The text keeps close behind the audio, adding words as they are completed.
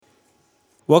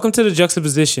Welcome to the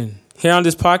Juxtaposition. Here on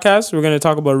this podcast, we're going to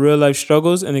talk about real life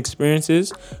struggles and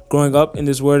experiences growing up in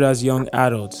this world as young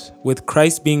adults, with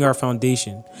Christ being our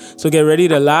foundation. So get ready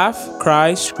to laugh,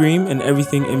 cry, scream, and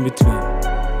everything in between.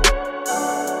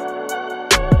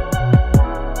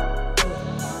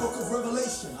 Book of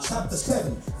Revelation, chapter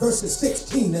 7, verses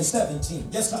 16 and 17.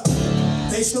 Yes, sir.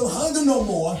 They shall hunger no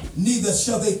more, neither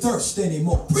shall they thirst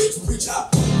anymore. Preach, preacher,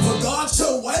 for God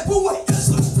shall wipe away, yes,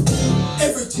 sir,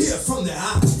 every tear from their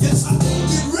eye. Yes, sir.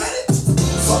 Get ready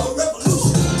for the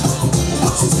revolution. Come on,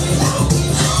 what you say now?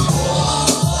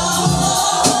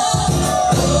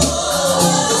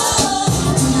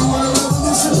 Do you want a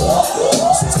revolution? Do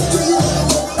you want a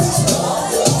revolution?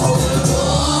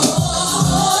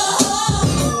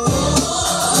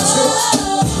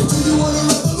 Do you want a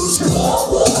revolution? Come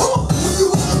on, do you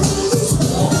want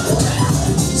a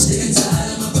revolution?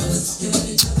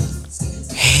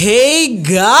 Hey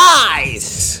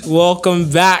guys, welcome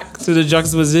back to the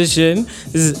Juxtaposition.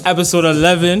 This is episode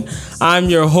 11. I'm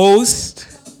your host,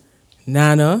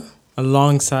 Nana,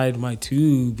 alongside my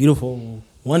two beautiful,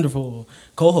 wonderful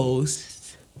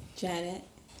co-hosts. Janet.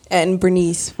 And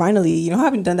Bernice, finally. You know, I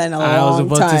haven't done that in a long time. I was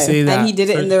about to say that. And he did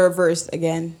it in the reverse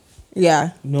again.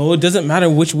 Yeah. No, it doesn't matter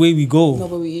which way we go. No,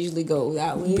 but we usually go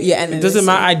that way. Yeah, and It doesn't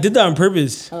matter. I did that on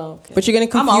purpose. Oh, okay. But you're going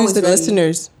to I'm confuse always the ready.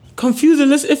 listeners. Confuse the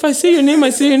list. If I say your name, I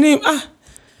say your name.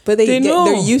 But They know.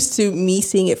 they're used to me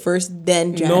seeing it first,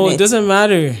 then Janet. No, it doesn't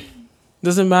matter.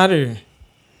 Doesn't matter.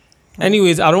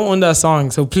 Anyways, I don't own that song,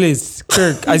 so please,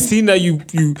 Kirk. I seen that you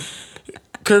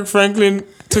Kirk Franklin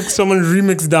took someone's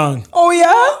remix down. Oh,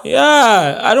 yeah?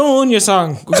 Yeah, I don't own your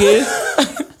song, okay?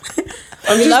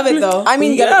 We love it though. I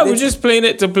mean, Yeah, we're just playing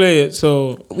it to play it.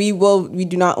 So we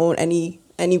do not own any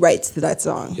rights to that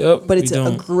song. Yep, But it's we a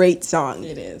don't. great song.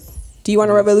 It is. Do you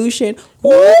want a revolution?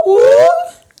 Woo, woo.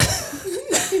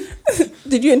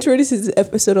 Did you introduce this as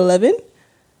episode 11?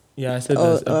 yeah, I said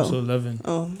Oh, that's episode 11.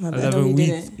 Oh, my bad. 11 you weeks.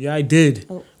 didn't. Yeah, I did.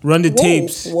 Oh. Run the Whoa,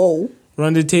 tapes. Whoa.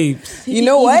 Run the tapes. You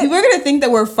know what? We're gonna think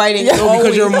that we're fighting. Yeah. No,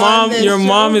 because your always on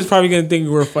mom this is probably gonna think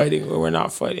we're fighting, but we're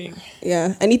not fighting.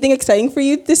 Yeah. Anything exciting for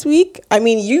you this week? I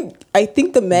mean, I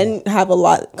think the men have a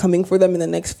lot coming for them in the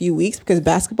next few weeks because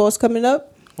basketball is coming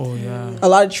up. Oh yeah. A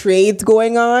lot of trades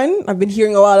going on. I've been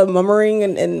hearing a lot of murmuring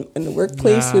in the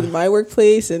workplace Nah. with my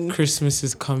workplace, and Christmas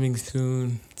is coming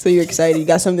soon. so you're excited. You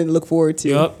got something to look forward to.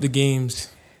 Yup, the games.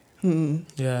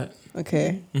 Yeah.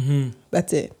 Okay. Mhm.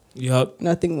 That's it. Yup.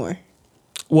 Nothing more.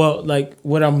 Well, like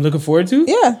what I'm looking forward to?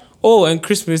 Yeah. Oh, and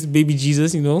Christmas, baby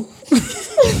Jesus, you know.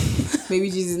 Baby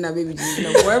Jesus, not baby Jesus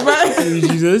no more. But Baby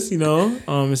Jesus, you know.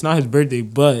 It's not his birthday,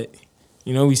 but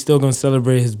you know, we still gonna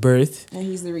celebrate his birth. and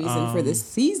he's the reason for this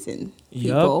season.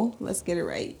 yup. People, let's get it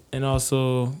right. And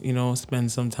also, you know, spend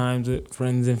some time with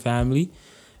friends and family.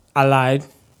 I lied.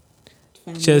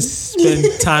 Family. Just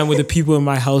spend time with the people in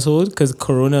my household because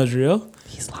Corona is real.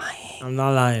 He's lying. I'm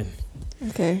not lying.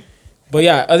 Okay. But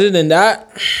yeah, other than that,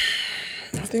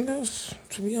 I think that's,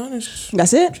 to be honest,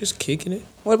 That's it. just kicking it.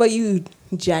 What about you,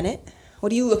 Janet?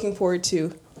 What are you looking forward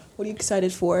to? What are you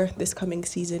excited for this coming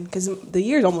season? Because the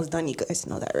year's almost done. You guys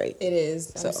know that, right? It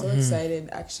is. I'm So- so excited.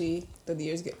 Actually, that the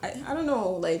year's good. I don't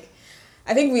know. Like,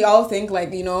 I think we all think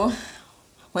like, you know,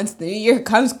 once the new year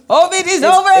comes, COVID is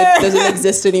over. It doesn't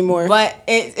exist anymore. But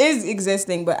it is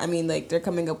existing. But I mean, like, they're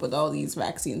coming up with all these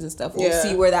vaccines and stuff. We'll Yeah.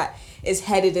 see where that is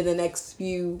headed in the next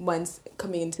few months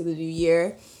coming into the new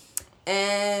year.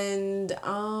 And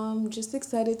just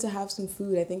excited to have some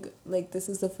food. I think like this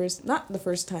is not the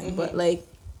first time, but like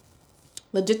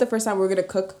legit the first time we're gonna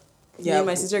cook. Me and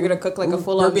my sister are gonna cook like a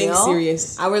full on We're being meal.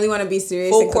 serious. I really want to be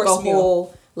serious Full and cook a course meal.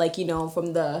 whole like, you know,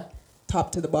 from the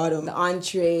Top to the bottom.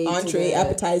 entree, to the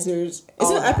Appetizers. all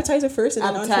Isn't it that. appetizer first and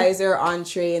then entree? appetizer,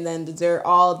 entree, and then dessert.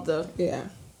 All the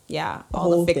Yeah. all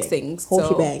whole the thing. fixings. Whole So-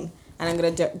 shebang. And I'm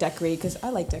gonna decorate because I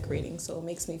like decorating, so it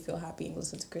makes me feel happy and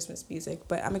listen to Christmas music.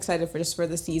 But I'm excited for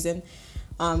the season.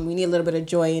 We need a little bit of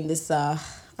joy in this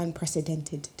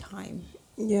unprecedented time.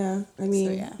 Yeah, I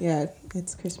mean, yeah. yeah,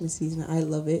 it's Christmas season. I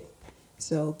love it.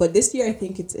 So, but this year I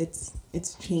think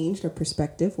it's changed our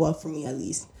perspective. Well, for me at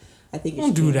least, I think it's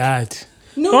Don't do changed. that.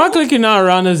 No, Don't act like you're not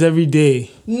around us every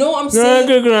day. no, I'm Don't act saying.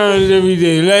 like you're around us every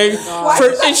day. Like,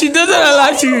 and she does that a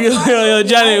lot to you. Yo,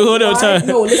 Janet, hold on, Why- time.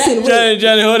 no, listen, wait.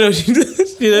 Janet, hold on. She does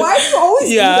Why do you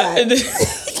always yeah. do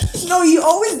that? No, you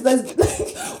always.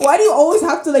 Why do you always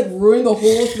have to like ruin the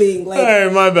whole thing? Like, All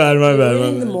right, my bad.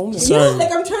 Ruining the moment. Sorry. yeah,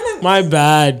 like I'm trying to. My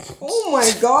bad. Oh my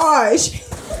gosh.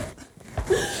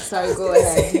 Sorry, go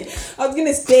ahead. I was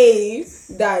gonna say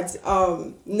that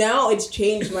now it's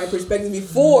changed my perspective.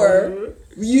 Before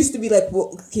we used to be like,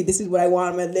 well, okay, this is what I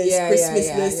want on my list, Yeah, Christmas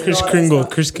yeah, list. yeah. and Chris all that Kringle,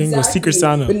 stuff. Chris Kringle, Secret Exactly.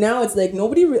 Santa. But now it's like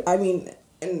nobody. I mean,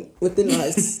 and within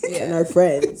us and our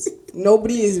friends,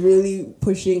 nobody is really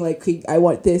pushing like, "Okay, I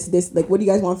want this. Like, what do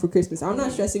you guys want for Christmas?" I'm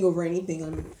not stressing over anything.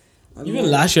 I'm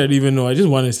Even last year, I didn't even know. I just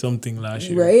wanted something last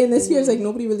year. right? And this year, it's like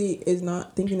nobody really is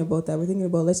not thinking about that. We're thinking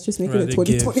about let's just make it a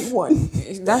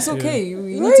 2021. That's okay. You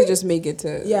Right? need to just make it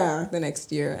to Yeah. the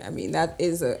next year. I mean, that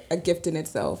is a gift in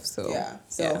itself. So Yeah.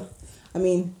 So, I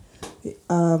mean,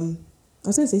 I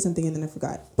was gonna say something and then I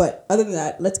forgot. But other than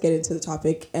that, let's get into the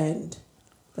topic and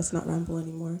let's not ramble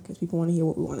anymore because people want to hear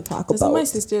what we want to talk Doesn't about. my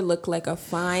sister look like a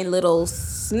fine little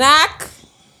snack?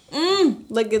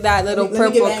 Look at that little Let me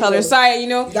purple give color. angle. Sorry, You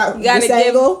got you gotta this give.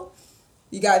 angle.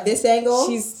 You got this angle.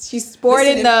 She's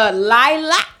sporting Listen, the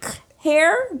lilac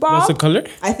hair bob. What's the color?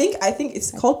 I think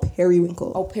it's called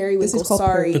periwinkle. Oh, periwinkle. This is called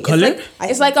Sorry, The It's color?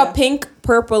 It's like a pink,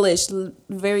 purplish,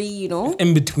 very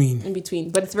In between. in between,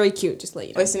 but it's very cute. Just let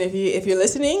you know. Listen, if you're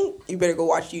listening, you better go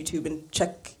watch YouTube and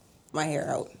check my hair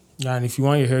out. Yeah, and if you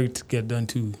want your hair to get done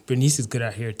too, Bernice is good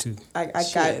at hair too. I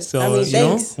got it. So I mean,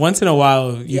 thanks. once in a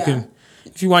while you Yeah. can,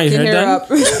 if you want your Get hair hair done,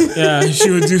 up. yeah,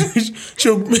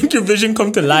 she'll make your vision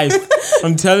come to life.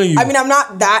 I'm telling you. I mean, I'm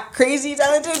not that crazy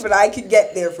talented, but I could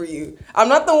get there for you. I'm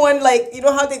not the one like you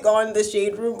know how they go in the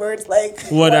shade room where it's like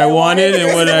what I wanted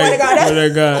and what I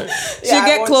got. She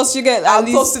get close. You get I'm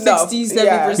at close least enough. 60,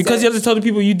 Yeah. 70%. Because you have to tell the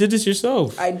people you did this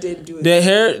yourself. I did do it. The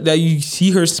hair that you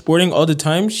see her sporting all the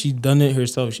time, she done it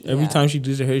herself. Every time she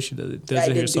does her hair, she does it I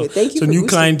did do herself. it. Thank you So for new boosting.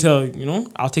 clientele,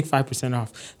 I'll take 5%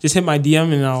 off. Just hit my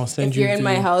DM and I'll send If you. you're in to-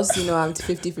 my house, I'm to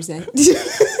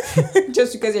 50%.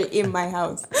 Just because you're in my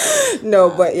house. No,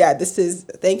 but yeah,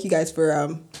 thank you guys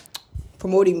for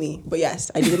promoting me. But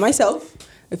yes, I did it myself.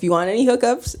 If you want any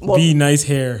hookups, well, Be nice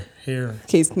hair.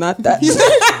 okay, it's not that.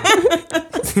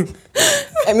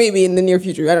 And maybe in the near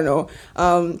future, I don't know.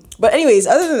 But anyways,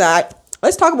 other than that,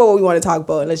 let's talk about what we want to talk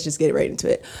about and let's just get right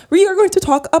into it. We are going to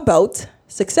talk about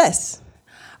success.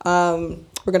 We're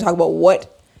going to talk about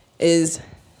what is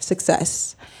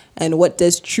success and what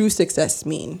does true success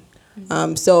mean.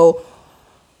 So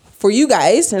for you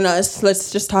guys and us,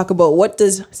 let's just talk about what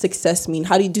does success mean?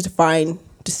 How do you define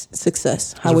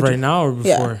success? How would right you? now or before?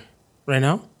 Yeah. Right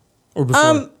now or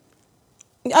before?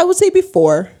 I would say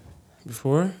before.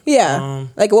 Before? Yeah.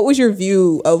 Like, what was your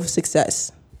view of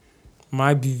success?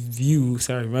 My view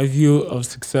of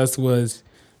success was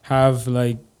have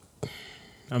like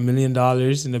 $1 million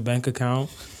in the bank account,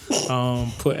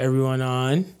 put everyone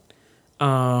on,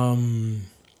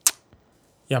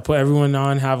 put everyone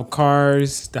on, have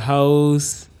cars, the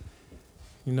house,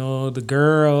 the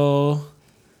girl,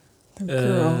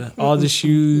 all the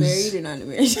shoes. Married or not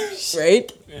married?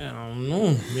 Right? Yeah, I don't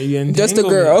know. Maybe Just a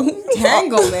girl.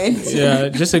 Entanglement. Yeah,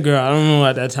 just a girl. I don't know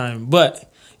at that time. But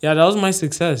yeah, that was my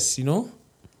success,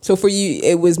 So for you,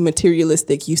 it was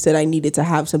materialistic. You said I needed to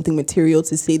have something material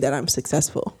to say that I'm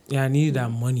successful. Yeah, I needed that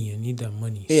money.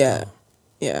 Yeah. So.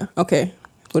 Yeah. Okay.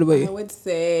 What about I you? would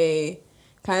say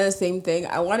kind of the same thing.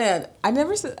 I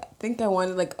never think I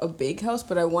wanted like a big house,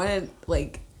 but I wanted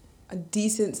like a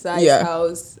decent sized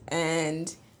house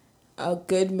and a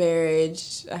good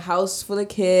marriage, a house full of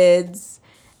kids,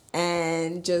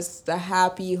 and just a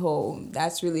happy home.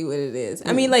 That's really what it is.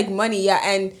 I mean, like money, yeah,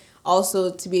 and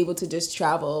also to be able to just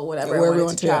travel wherever I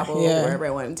wanted to travel, wherever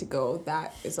I wanted to go.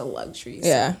 That is a luxury. So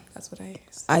Yeah. that's what I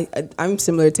use. I'm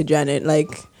similar to Janet.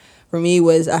 Like, for me, it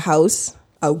was a house,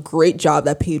 a great job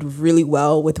that paid really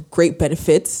well with great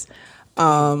benefits.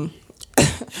 A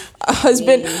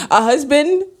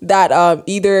husband that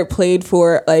either played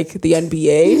for like the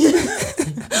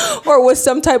NBA or was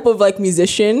some type of like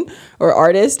musician or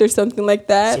artist or something like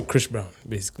that. So Chris Brown,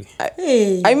 basically.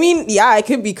 I mean, yeah, it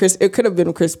could be Chris. It could have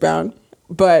been Chris Brown,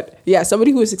 but yeah,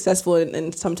 somebody who was successful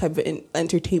in some type of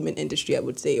entertainment industry, I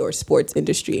would say, or sports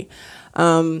industry.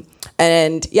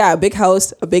 And yeah, a big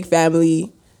house, a big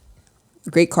family, a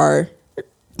great car.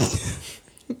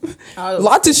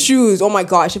 Lots of shoes. Oh my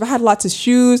gosh, if I had lots of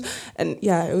shoes, and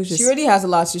yeah, it was just. She already has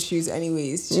lots of shoes,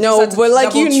 anyways. She No, just had to but like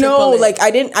double, triple it. like I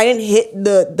didn't hit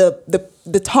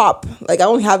the top. Like I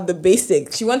only have the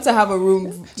basics. She wants to have a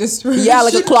room just for Yeah,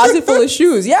 like a closet full of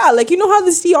shoes. Yeah, like you know how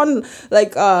they see on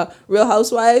like Real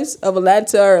Housewives of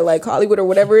Atlanta or like Hollywood or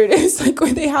whatever it is, like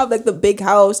where they have like the big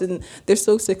house and they're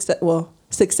so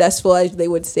successful as they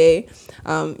would say.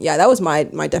 Yeah, that was my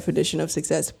definition of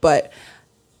success. But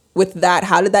with that,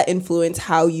 how did that influence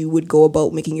how you would go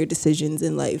about making your decisions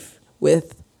in life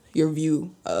with your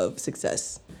view of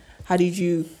success? How did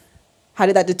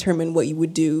that determine what you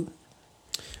would do?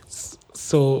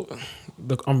 So,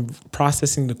 look, I'm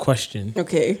processing the question.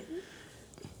 Okay.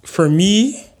 For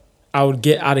me, I would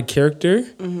get out of character.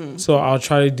 Mm-hmm. So I'll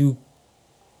try to do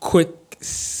quick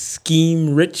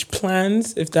scheme rich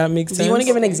plans, if that makes sense. Do you want to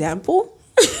give an example?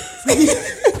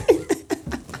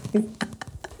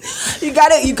 You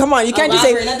gotta, you come on, you can't just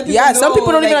say, yeah, some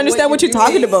people don't even understand what you're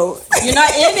talking about. You're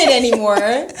not in it anymore,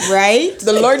 right?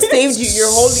 The Lord saved you,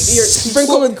 you're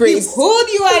sprinkled with grace. He pulled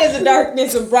you out of the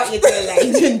darkness and brought you to the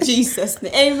light in Jesus'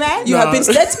 name. Amen? You have been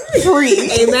set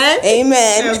free. Amen?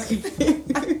 Amen.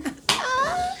 Okay.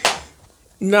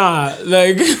 Nah,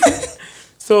 like,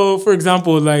 so for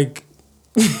example, like,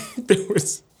 there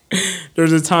was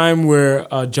a time where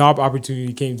a job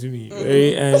opportunity came to me,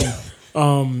 right?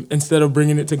 And instead of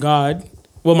bringing it to God,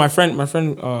 well, my friend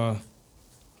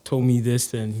told me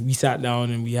this, and we sat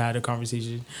down and we had a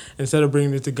conversation. Instead of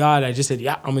bringing it to God, I just said,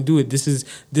 yeah, I'm gonna do it. This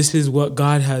is what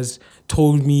God has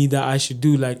told me that I should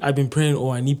do. Like, I've been praying,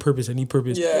 oh, I need purpose.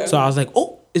 Yeah. So I was like,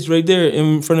 oh, it's right there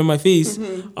in front of my face.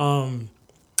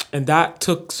 And that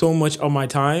took so much of my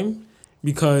time,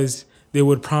 because they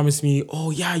would promise me,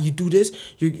 oh yeah, you do this,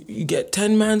 you get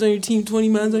 10 mans on your team, 20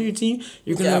 mans on your team,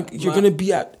 you're gonna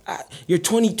be at you're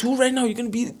 22 right now, you're gonna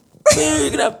be you're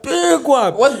gonna have bear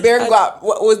guap. What's bear guap?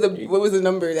 What was the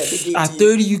number that they gave At to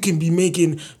you? 30 you can be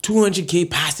making 200K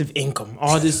passive income,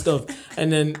 all this stuff.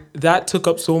 And then that took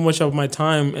up so much of my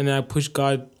time, and I pushed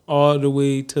God all the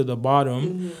way to the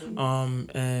bottom.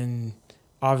 And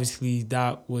obviously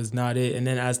that was not it. And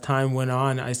then as time went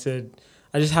on, I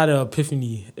just had an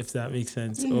epiphany, if that makes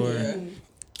sense. Or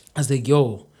I was like,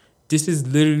 yo, this is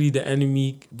literally the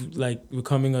enemy, like,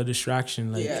 becoming a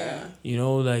distraction. Like, you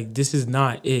know, like, this is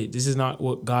not it. This is not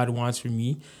what God wants for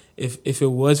me. If it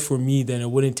was for me, then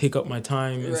it wouldn't take up my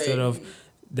time. Instead of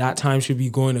that time should be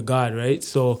going to God, right?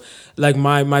 So, like,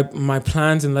 my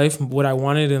plans in life, what I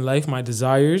wanted in life, my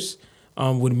desires,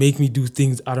 would make me do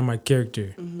things out of my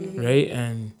character, right?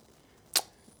 And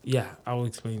yeah, I will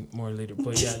explain more later.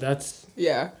 But yeah, that's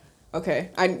Okay.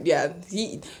 I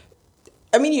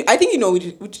think you know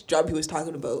which job he was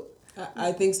talking about.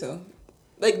 I think so.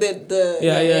 Like the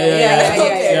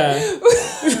yeah.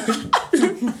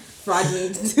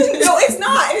 Fraudulent. No, it's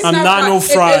not. I'm not no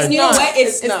fraud. You know what?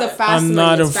 It's the fast I'm money.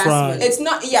 not a It's fast fraud. money. It's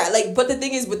not. Yeah, like, but the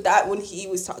thing is with that, when he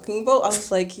was talking about, I was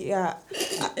like, yeah,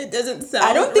 It doesn't sound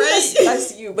I don't think right.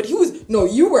 that's you. But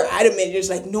you were adamant. You're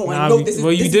just like, no, I know this is.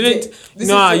 Well, you this didn't. Is it. This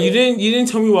is it. You didn't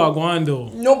tell me what I want though.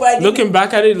 No, but I didn't. Looking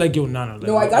back at it, like, yo, no. Like,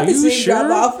 No, I got the same job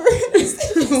offer.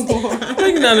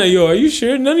 Like, no, yo, are you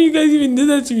sure? None of you guys even did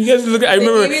that to me. You guys look. I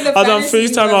remember gave you the I was on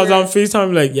fantasy FaceTime. I was on number.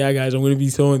 FaceTime. Like, yeah, guys, I'm gonna be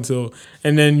so and so.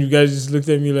 And then you guys just looked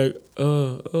at me like,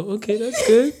 oh, okay, that's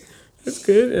good. That's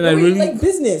good. And I really like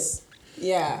business.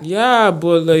 yeah,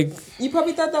 but like, You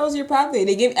probably thought that was your pathway.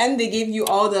 They gave you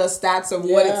all the stats of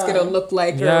what it's gonna look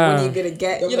like or Yeah. what you're gonna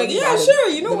get. You're like, money yeah, got it. sure.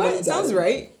 You know The what? money It got sounds it.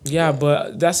 right. yeah,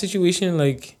 but that situation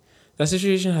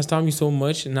has taught me so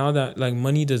much. Now that, like,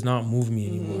 money does not move me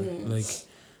anymore. Like,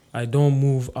 I don't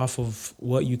move off of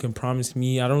what you can promise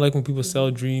me. I don't like when people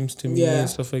sell dreams to me and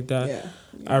stuff like that. Yeah.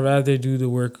 I'd rather do the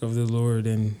work of the Lord,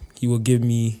 and He will give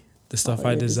me the stuff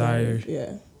I desire.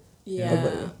 Yeah.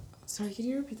 Yeah. Sorry, can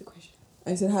you repeat the question?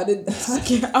 I said, how did I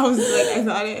was like, I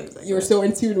thought it. you were so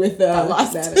in tune with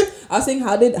lost. that. I was saying,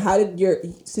 how did your,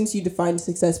 since you defined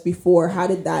success before, how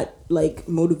did that, like,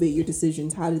 motivate your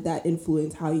decisions? How did that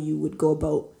influence how you would go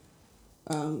about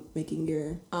making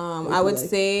your I would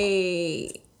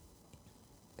say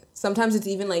sometimes it's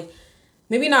even like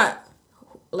maybe not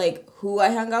like who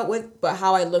I hung out with, but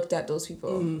how I looked at those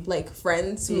people. Like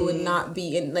friends who would not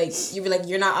be in, like, you'd be like,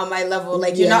 you're not on my level,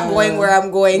 like you're not going where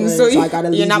I'm going, Right, so I gotta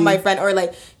you're leave not you. my friend. Or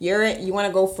like you want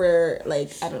to go for,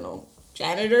 like, I don't know,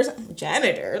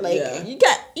 janitor, like you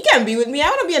can't be with me. I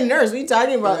want to be a nurse. What are you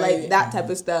talking about? Right. Like that type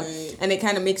of stuff. Right. And it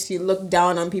kind of makes you look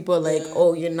down on people like,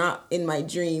 oh, you're not in my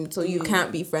dream, so you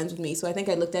can't be friends with me. So I think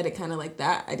I looked at it kind of like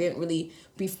that. I didn't really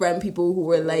befriend people who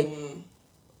were like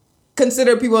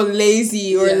consider people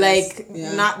lazy or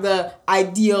not the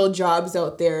ideal jobs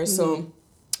out there. So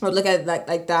I would look at it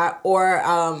like that. Or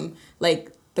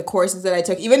like the courses that I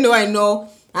took, even though I know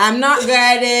I'm not good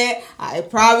at it,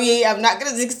 I'm not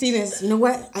gonna succeed in this. You know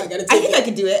what? I think I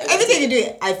can do it. I think I can do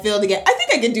it. I failed again. I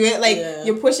think I can do it. Like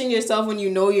you're pushing yourself when you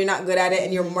know you're not good at it,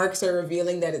 and your marks are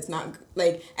revealing that it's not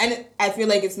like. And I feel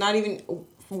like it's not even.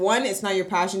 One, it's not your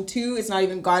passion. Two, it's not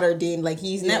even God ordained. Like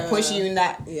He's not pushing you in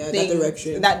that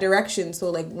direction. So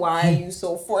like, why are you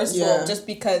so forceful? Just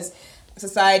because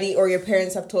society or your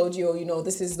parents have told you, you know,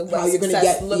 this is the way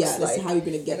success looks like. How you're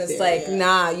gonna get and it's there. like,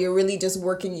 nah, you're really just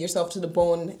working yourself to the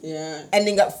bone. Yeah.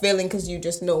 Ending up failing because you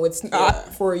just know it's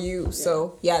not for you. Yeah.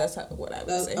 So that's what I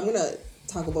would say. I'm gonna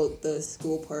talk about the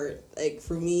school part. Like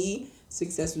for me,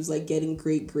 success was like getting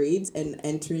great grades and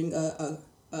entering a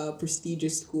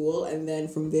prestigious school, and then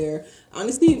from there,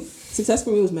 honestly, success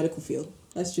for me was medical field.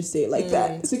 Let's just say it like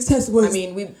that. Success was. I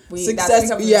mean, we success. That's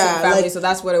from the same family, so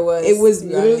that's what it was. It was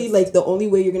literally like the only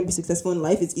way you're gonna be successful in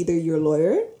life is either you're a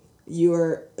lawyer,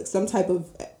 you're some type of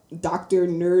doctor,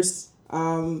 nurse.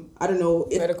 I don't know.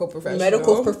 Medical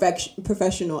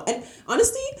professional. And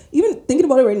honestly, even thinking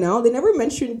about it right now, they never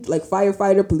mentioned like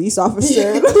firefighter, police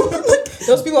officer.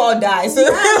 Those people all die. So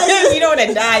you don't want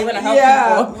to die. You want to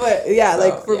help people. But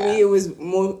like for me, it was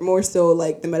more so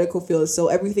like the medical field. So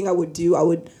everything I would do, I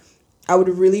would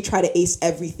really try to ace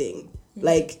everything. Mm-hmm.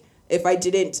 Like if I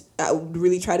didn't, I would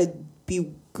really try to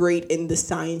be great in the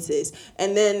sciences.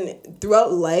 And then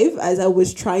throughout life, as I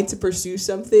was trying to pursue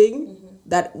something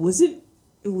that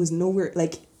it was nowhere.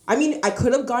 Like, I mean, I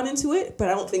could have gone into it, but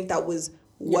I don't think that was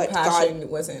what God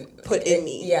wasn't put in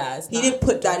me. Yeah, He didn't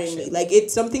put that in me. Like,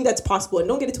 it's something that's possible. And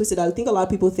don't get it twisted. I think a lot of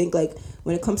people think, like,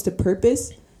 when it comes to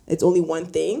purpose, it's only one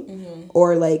thing.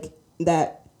 Or, like,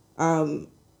 that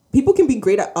people can be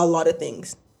great at a lot of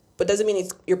things. But doesn't mean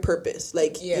it's your purpose.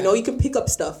 Like, you know, you can pick up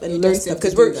stuff and learn stuff.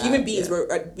 Because we're human beings.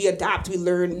 We adapt. We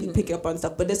learn. We pick up on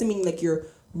stuff. But it doesn't mean, like, you're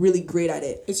really great at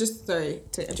it. It's just, sorry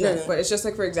to interrupt, but it's just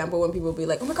like, for example, when people be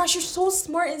like, oh my gosh, you're so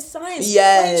smart in science.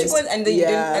 Yes. And then you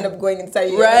didn't end up going inside.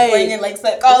 You right. end up going in like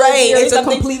psychology. Right. Or it's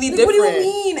something. A completely like, different. What do you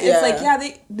mean? Yeah. It's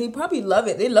like, they probably love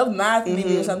it. They love math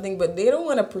maybe or something, but they don't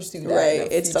want to pursue that. Right. In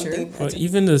the it's future. something. Well,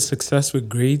 even the success with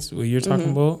grades, what you're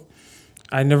talking about,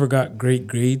 I never got great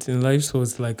grades in life. So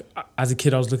it's like, as a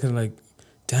kid, I was looking like,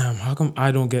 damn, how come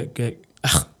I don't get great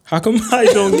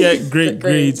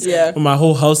grades? Yeah. But my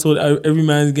whole household, every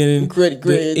man's getting great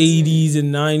grades. The 80s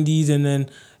and 90s, and then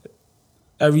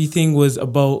everything was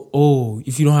about,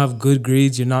 if you don't have good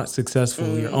grades, you're not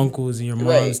successful. Your uncles and your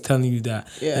moms telling you that.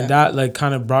 Yeah. And that like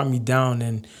kind of brought me down.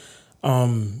 And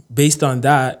based on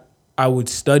that, I would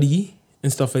study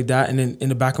and stuff like that. And then in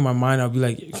the back of my mind, I'll be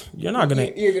like, you're not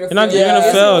gonna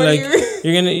fail. Like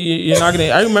you're not gonna.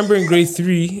 I remember in grade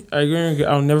 3.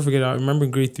 I'll never forget. I remember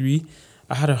in grade 3,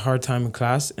 I had a hard time in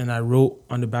class, and I wrote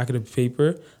on the back of the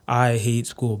paper, "I hate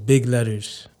school." Big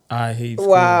letters. I hate school.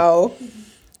 Wow.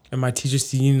 And my teacher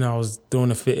seen I was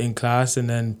throwing a fit in class, and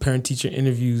then parent-teacher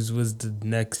interviews was the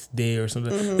next day or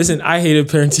something. Listen, I hated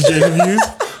parent-teacher interviews.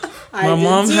 My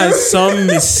mom had some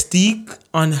mystique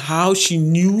on how she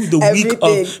knew the week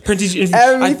of parent-teacher interviews.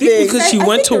 I think because she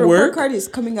went to work. The report card is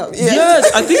coming out. Yes,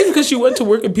 I think it's because she went to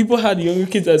work and people had younger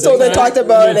kids at so they talked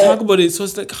about it. So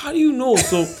it's like, how do you know?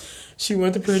 So she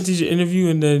went to parent-teacher interview,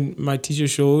 and then my teacher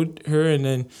showed her, and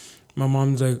then my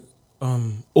mom's like,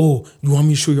 you want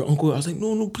me to show your uncle? I was like,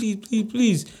 no,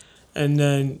 please. And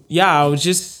then, I was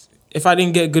just, if I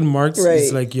didn't get good marks,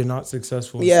 it's like you're not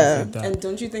successful. Yeah. Like that. And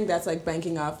don't you think that's like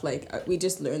banking off, like we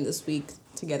just learned this week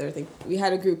together, I think we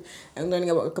had a group and learning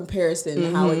about a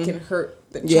comparison, how it can hurt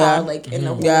the child, like in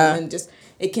the home, and just,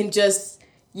 it can just,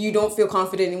 you don't feel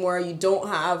confident anymore. You don't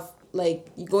have, like,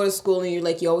 you go to school and you're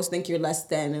like, you always think you're less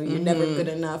than, or you're never good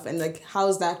enough. And like, how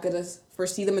is that going to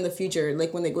foresee them in the future?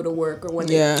 Like when they go to work or when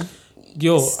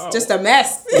it's just a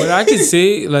mess. What I could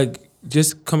say, like,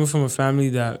 just coming from a family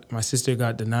that my sister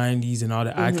got the 90s and all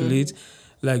the accolades,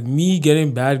 like me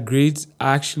getting bad grades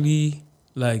actually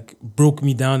like broke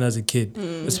me down as a kid,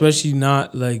 especially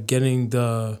not like getting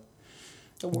the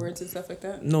words and stuff like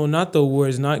that. No, not the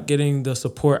words, not getting the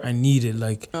support I needed.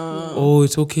 Like,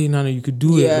 it's okay, Nana, you could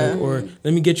do it. Like, or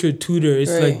let me get you a tutor.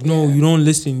 It's like, no, you don't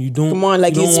listen. You don't. Come on,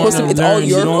 like it's supposed to. It's all your fault.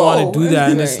 You don't want to do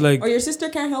that, and it's like, or your sister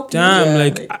can't help you. Damn,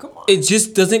 like come on. It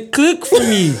just doesn't click for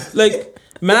me. Like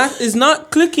math is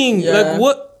not clicking. Like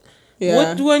what? Yeah.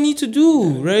 What do I need to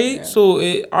do, right? Yeah. So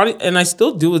and I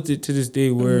still deal with it to this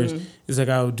day, where it's like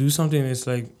I'll do something, and it's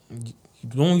like you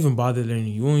don't even bother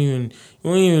learning. You won't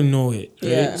even know it,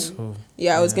 right? Yeah. So,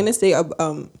 I was gonna say,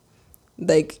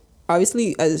 like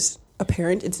obviously as a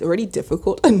parent, it's already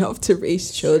difficult enough to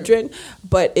raise children,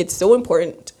 but it's so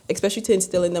important, especially to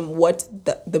instill in them what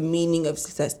the meaning of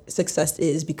success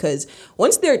is, because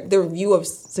once their view of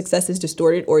success is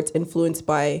distorted or it's influenced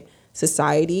by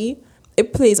society,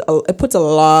 it puts a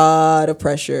lot of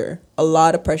pressure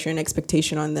and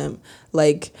expectation on them.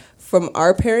 Like from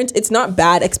our parents, it's not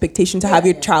bad expectation to have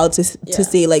your child to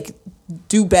say like,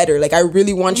 do better. Like I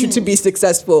really want you to be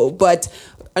successful, but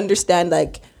understand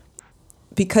like,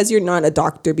 because you're not a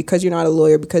doctor, because you're not a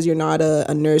lawyer, because you're not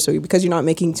a nurse, or because you're not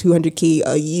making $200K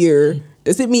a year,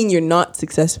 doesn't mean you're not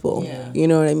successful. Yeah. You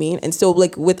know what I mean? And so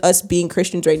like with us being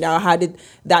Christians right now, how did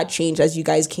that change as you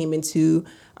guys came into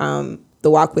the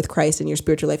walk with Christ in your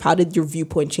spiritual life? How did your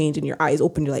viewpoint change and your eyes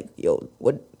open? You're like, yo,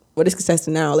 what is success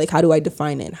now? Like, how do I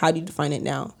define it? How do you define it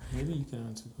now? Maybe you can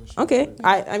answer the question. Okay.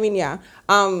 I mean, yeah.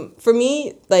 For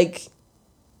me, like,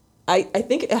 I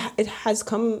think it has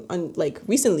come on like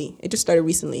recently. It just started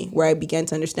recently where I began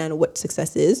to understand what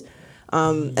success is.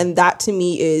 And that to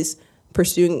me is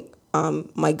pursuing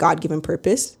my God-given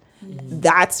purpose.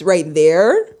 That's right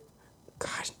there.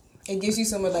 Gosh. It gives you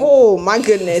some of like. Oh my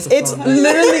goodness! It's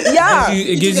literally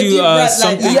It gives you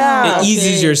something. It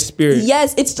eases your spirit.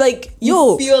 Yes, it's like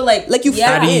You feel like you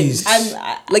at ease.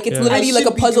 like it's literally like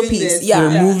a puzzle piece.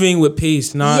 You're moving with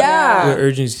pace, not with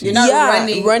urgency. You're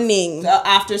not running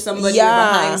after somebody. You're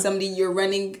behind somebody. You're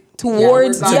running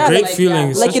towards. It's a great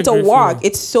feeling. Like it's a walk.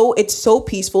 It's so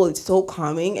peaceful. It's so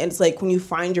calming, and it's like when you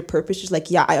find your purpose, just like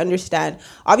I understand.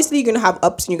 Obviously, you're gonna have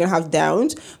ups and you're gonna have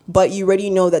downs, but you already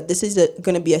know that this is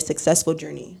gonna be a successful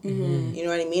journey. You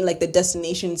know what I mean? Like the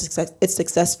destination is it's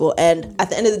successful, and at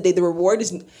the end of the day, the reward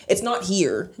it's not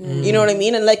here. You know what I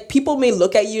mean? And like people may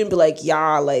look at you and be like,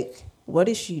 like. What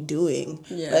is she doing?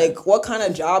 Like, what kind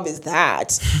of job is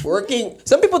that? Working.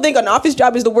 Some people think an office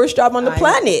job is the worst job on the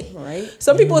planet. Right.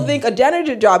 Some people think a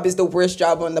janitor job is the worst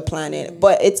job on the planet.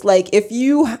 But it's like, if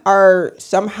you are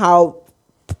somehow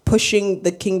pushing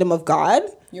the kingdom of God,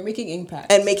 you're making impact.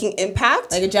 And making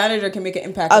impact. Like a janitor can make an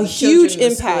impact. A huge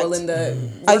impact.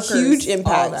 A huge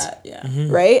impact. All that.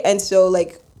 Right? And so,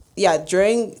 like,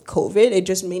 during COVID, it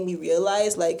just made me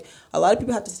realize, like, a lot of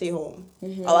people have to stay home.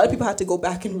 A lot of people have to go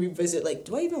back and revisit, like,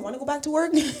 do I even want to go back to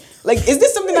work? Like, is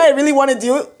this something that I really want to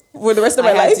do for the rest of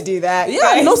my life? I have to do that.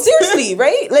 Yeah, no, seriously,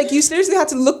 right? Like, you seriously have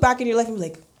to look back in your life and be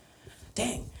like,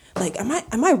 dang, like, am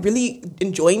I really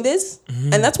enjoying this?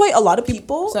 And that's why a lot of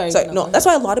people, that's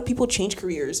why a lot of people change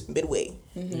careers midway.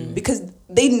 Because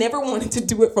they never wanted to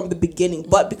do it from the beginning,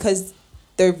 but because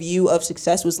their view of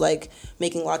success was like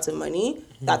making lots of money,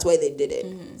 that's why they did it.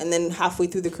 And then halfway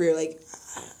through the career, like,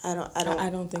 I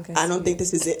don't think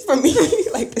this is it for me.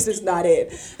 Like, this is not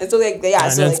it. And so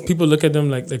like people look at them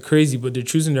like they're crazy, but they're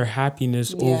choosing their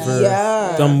happiness over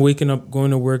them waking up,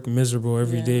 going to work miserable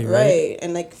every day, right?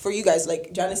 And like for you guys,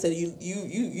 like Janice said,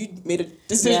 you made a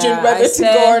decision whether to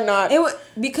go or not.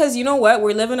 Because you know what,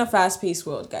 we're living a fast-paced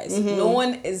world, guys. No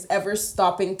one is ever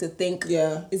stopping to think,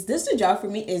 is this a job for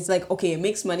me? It's like, okay, it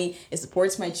makes money, it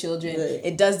supports my children,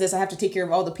 it does this, I have to take care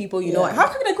of all the people, you know, how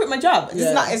can I quit my job?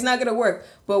 It's not gonna work.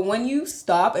 But when you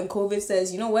stop and COVID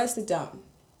says, you know what, sit down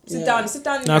in your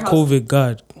house. Not COVID,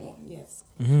 God. Oh, yes.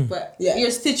 But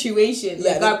your situation,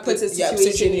 like God puts a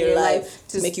situation in your life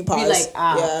to make you pause. Be like,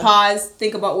 pause,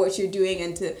 think about what you're doing,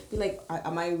 and to be like,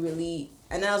 am I really?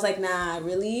 And then I was like, nah,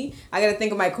 really? I gotta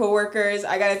think of my coworkers.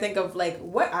 I gotta think of like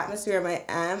what atmosphere I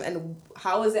am, and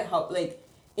how is it help? Like,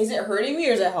 is it hurting me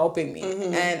or is it helping me?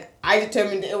 And I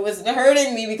determined it was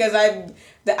hurting me because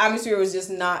the atmosphere was just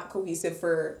not cohesive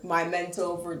for my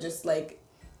mental, for just like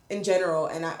in general.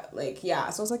 And I so I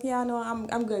was like, no,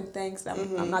 I'm good, thanks.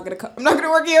 I'm not gonna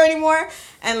work here anymore.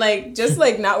 And like just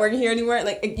like not working here anymore,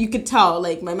 like you could tell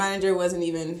like my manager wasn't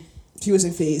even. She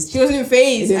wasn't phased.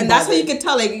 And that's what you could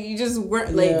tell. Like you just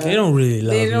weren't like. They don't really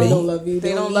love you. They don't love you.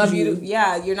 They don't love you.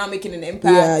 You're not making an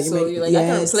impact. So you're like, I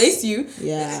can replace you.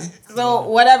 Yeah. So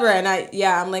whatever, and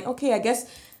I'm like, okay, I guess.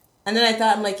 And then I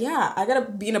thought, I'm like, I gotta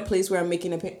be in a place where I'm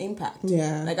making an impact.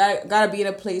 Yeah. Like I gotta be in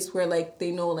a place where like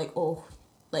they know like, oh,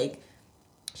 like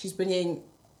she's bringing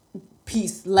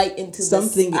peace, light into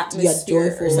something, this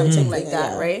atmosphere or something like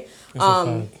that, right?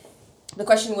 The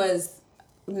question was.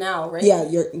 Now, right? Yeah,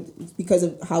 because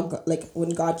of how like when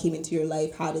God came into your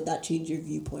life, how did that change your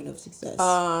viewpoint of success?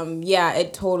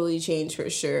 It totally changed for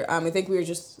sure. I think we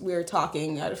were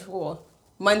talking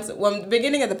months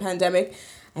beginning of the pandemic,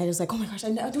 and it was like, oh my gosh,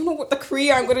 I don't know what the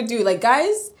career I'm gonna do. Like,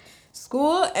 guys,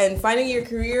 school and finding your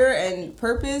career and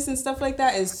purpose and stuff like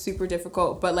that is super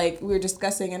difficult. But like we were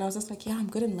discussing, and I was just like, I'm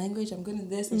good in language, I'm good in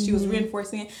this, and she was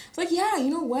reinforcing it. It's like, you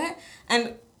know what,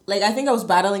 and. Like, I think I was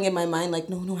battling in my mind, like,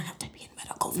 no, I have to be in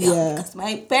medical field because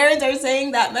my parents are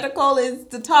saying that medical is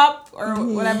the top or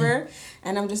whatever.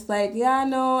 And I'm just like,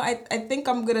 I think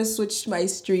I'm going to switch my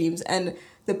streams. And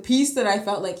the piece that I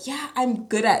felt like, I'm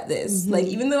good at this. Like,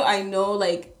 even though I know,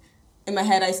 like, in my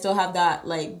head, I still have that,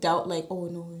 like, doubt, like, oh,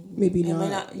 no. Maybe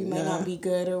not. You might not be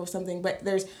good or something. But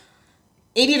there's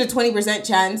 80 to 20%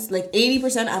 chance. Like,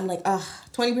 80%, I'm like,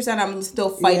 20% I'm still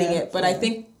fighting it. But I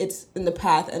think it's in the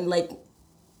path. And, like,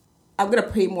 I'm going to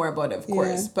pray more about it, of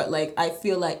course, but like I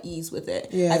feel at ease with it.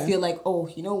 I feel like, oh,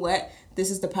 you know what? This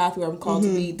is the path where I'm called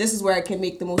to be. This is where I can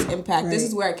make the most impact. This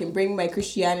is where I can bring my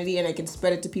Christianity and I can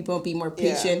spread it to people and be more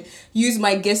patient. Use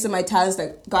my gifts and my talents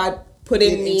that God put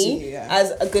in me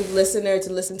as a good listener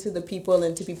to listen to the people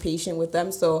and to be patient with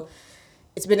them. So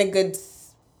it's been a good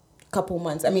couple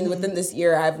months. I mean, within this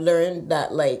year, I've learned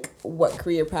that like what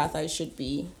career path I should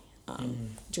be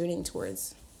journeying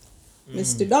towards.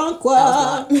 Mr.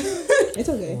 Donqua. It's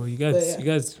okay. Well, you But guys, yeah. you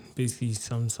guys basically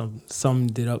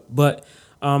summed it up. But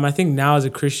I think now as a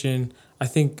Christian, I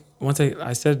think once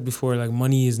I said before, like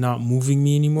money is not moving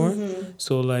me anymore.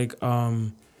 So like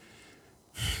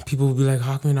people will be like,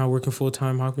 how come you're not working full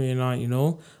time? How come you're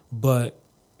not, But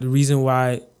the reason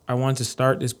why I wanted to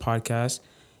start this podcast,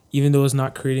 even though it's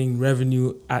not creating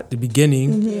revenue at the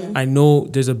beginning, I know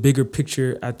there's a bigger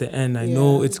picture at the end. I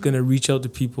know it's going to reach out to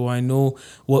people. I know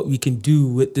what we can do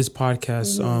with this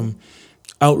podcast,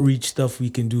 outreach stuff we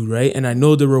can do, right? And I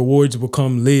know the rewards will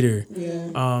come later.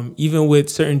 Even with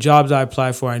certain jobs I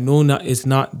apply for, I know it's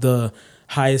not the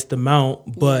highest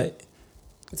amount, but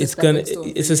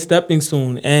it's a stepping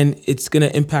stone, and it's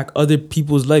gonna impact other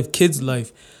people's life, kids'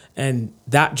 life, and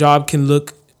that job can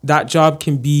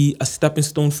be a stepping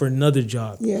stone for another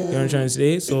job. You know what I'm trying to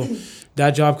say? So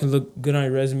that job can look good on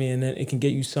your resume, and then it can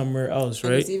get you somewhere else,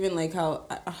 right? And it's even like how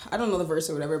I don't know the verse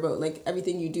or whatever, but like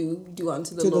everything you do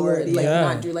unto the Lord. Like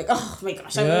not do like, oh my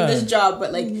gosh, I'm in this job,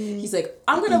 but like he's like,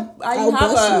 I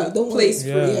have a place for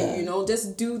you.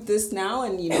 Just do this now,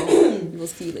 and we'll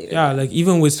see later. Yeah, like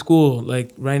even with school,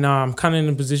 like right now I'm kind of in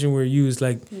a position where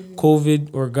like COVID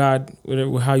or God,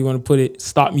 whatever how you want to put it,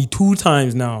 stopped me 2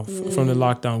 times now from the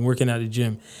lockdown working at the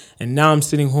gym, and now I'm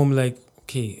sitting home like,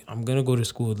 okay, I'm gonna go to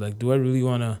school. Like, do I really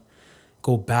want to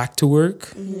go back to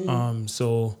work?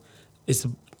 So it's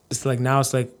like now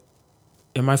it's like,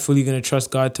 am I fully gonna trust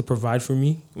God to provide for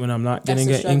me when I'm not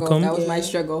getting an income? That was my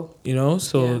struggle.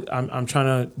 So I'm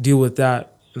trying to deal with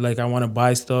that. Like, I want to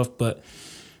buy stuff, but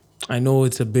I know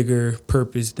it's a bigger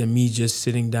purpose than me just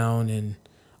sitting down and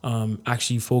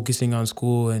actually focusing on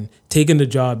school and taking the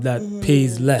job that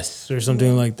pays less or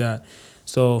something like that.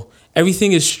 So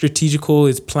everything is strategical.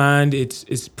 It's planned.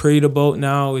 It's prayed about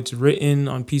now. It's written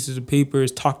on pieces of paper.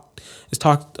 It's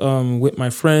talked with my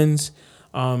friends.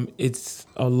 It's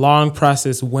a long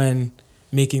process when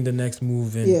making the next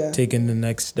move and taking the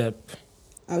next step.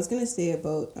 I was gonna say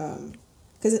about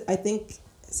because I think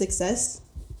success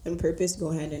and purpose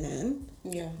go hand in hand.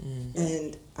 Yeah.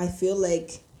 And I feel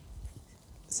like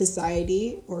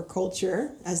society or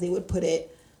culture, as they would put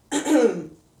it,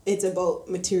 it's about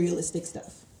materialistic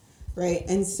stuff, right?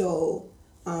 And so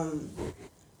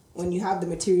when you have the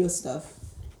material stuff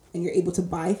and you're able to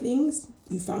buy things,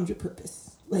 you found your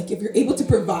purpose. Like if you're able to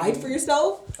provide for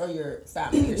yourself or your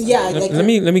family or something. Yeah, let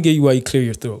me get you while you clear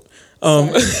your throat. So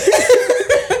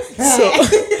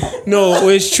no,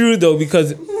 it's true though,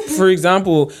 because for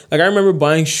example, like I remember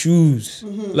buying shoes,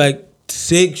 like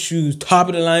sick shoes, top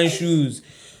of the line shoes.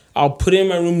 I'll put it in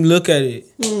my room, look at it,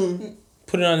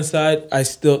 put it on the side. I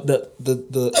still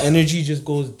the energy just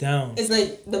goes down. It's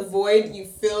like the void, you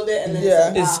filled it, and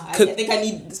then I think I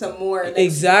need some more.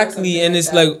 Exactly, and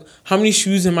it's like, how many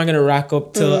shoes am I gonna rack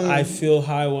up till I feel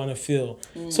how I want to feel?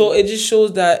 So it just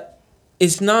shows that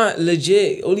it's not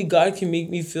legit. Only God can make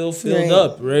me feel filled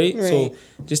up, right? So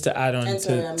just to add on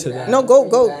to that. No,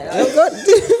 go.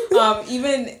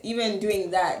 Even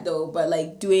doing that though, but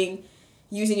like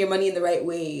using your money in the right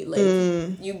way. Like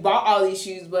you bought all these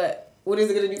shoes, but what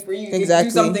is it gonna do for you? You can do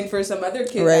something for some other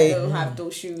kid that don't have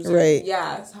those shoes. Right.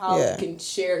 It's how you can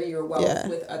share your wealth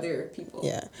with other people.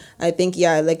 Yeah. I think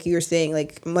like you were saying,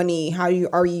 like money, are you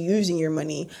using your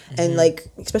money? And like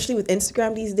especially with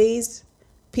Instagram these days,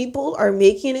 people are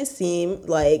making it seem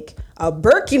like a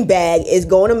Birkin bag is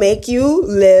going to make you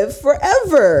live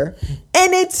forever.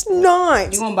 And it's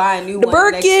not. You're going to buy a new one. The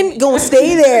Birkin going to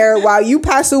stay there while you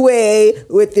pass away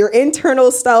with your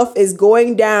internal stuff is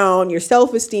going down, your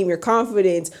self-esteem, your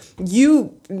confidence,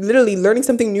 you literally learning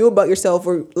something new about yourself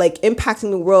or like impacting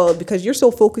the world because you're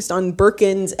so focused on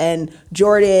Birkins and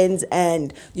Jordans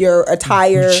and your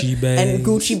attire and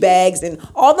Gucci bags and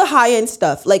all the high-end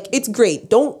stuff. Like, it's great.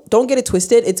 Don't get it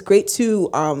twisted. It's great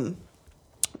to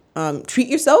treat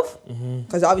yourself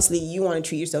because obviously you want to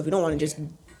treat yourself. You don't want to just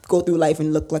go through life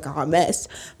and look like a hot mess,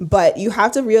 but you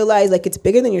have to realize like it's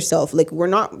bigger than yourself. Like we're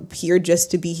not here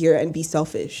just to be here and be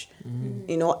selfish.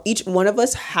 Each one of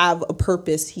us have a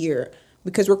purpose here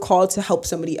because we're called to help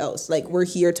somebody else. Like we're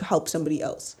here to help somebody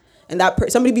else, and that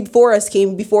somebody before us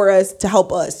came before us to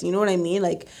help us. You know what I mean?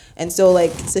 Like, and so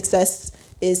like success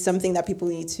is something that people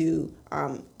need to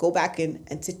go back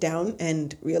and sit down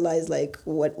and realize like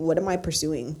what am I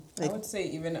pursuing? Like, I would say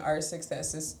even our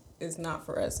success is not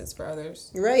for us, it's for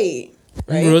others. Right.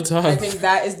 Real talk. I think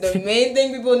that is the main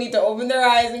thing people need to open their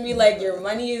eyes and be like, your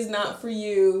money is not for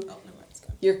you.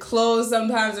 Your clothes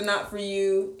sometimes are not for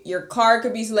you. Your car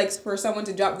could be like for someone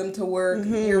to drop them to work.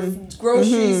 Your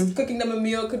groceries, cooking them a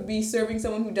meal could be serving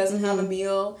someone who doesn't have a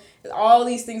meal. All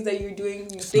these things that you're doing,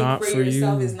 you think for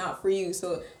yourself is not for you.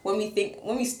 So when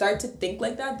we start to think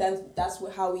like that, that's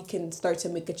how we can start to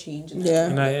make a change.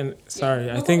 I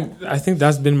think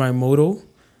that's been my motto.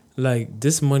 Like,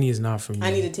 this money is not for me.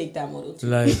 I need to take that motto too.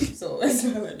 Like, so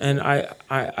and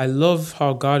I love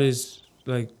how God is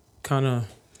like kind of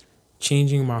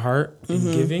changing my heart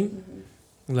and giving.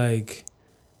 Like,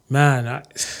 man,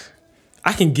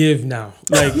 I can give now.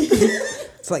 Like,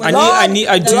 it's like, Lord,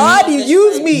 you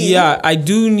use me. Yeah, I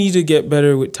do need to get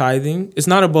better with tithing. It's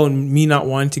not about me not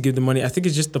wanting to give the money. I think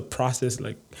it's just the process.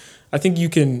 Like, I think you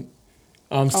can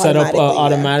set up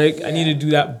automatic. Yeah. I need to do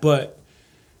that, but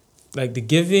like the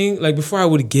giving, like before I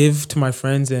would give to my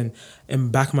friends and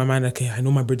back in my mind, okay, I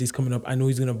know my birthday's coming up. I know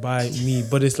he's gonna buy me,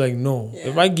 but it's like, no,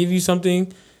 if I give you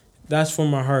something, that's from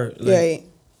my heart. Like,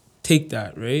 take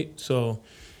that, right? So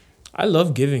I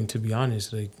love giving, to be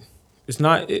honest. Like, it's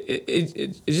not,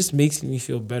 it just makes me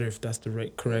feel better, if that's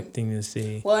the correct thing to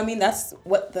say. Well, I mean, that's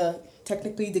what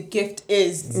technically the gift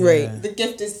is. Yeah. Right. The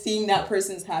gift is seeing that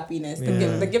person's happiness.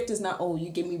 The gift is not, oh, you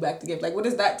give me back the gift. Like, what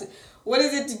is that? What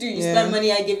is it to do? You spend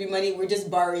money, I give you money. We're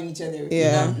just borrowing each other.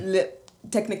 Yeah. You're not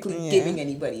technically giving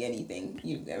anybody anything.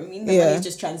 The money is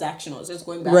just transactional. It's just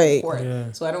going back and forth.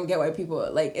 Yeah. So I don't get why people,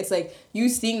 like, it's like you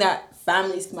seeing that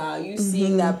family smile, you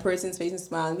seeing that person's face and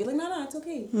smile, and be like, no, it's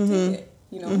okay. Take it.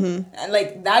 And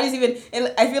like that is even,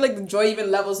 and I feel like the joy even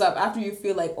levels up after you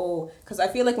feel like, oh, because I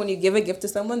feel like when you give a gift to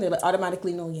someone, they're like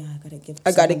automatically, no,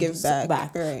 I gotta give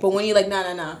back. Right. But when you're like,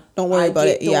 nah, don't worry about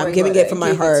it. Yeah, I'm giving it from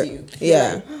my heart.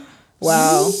 Yeah.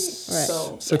 Wow. Right.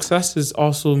 So success is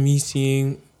also me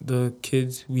seeing the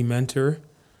kids we mentor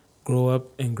grow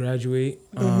up and graduate,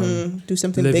 do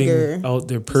something living bigger, out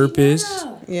their purpose.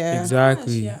 Yeah.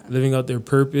 Exactly. Gosh, living out their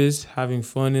purpose, having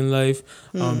fun in life,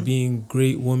 being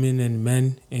great women and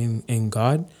men in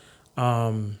God.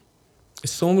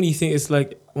 It's so many things. It's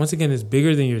like, once again, it's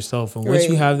bigger than yourself. And once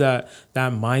you have that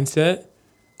mindset,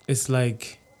 it's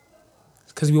like,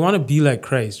 because we want to be like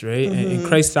Christ, right? And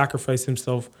Christ sacrificed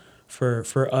himself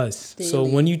for us. Daily. So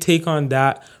when you take on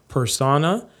that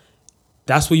persona,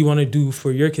 that's what you want to do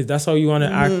for your kids. That's how you want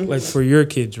to act like for your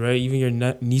kids, right? Even your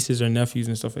nieces or nephews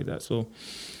and stuff like that. So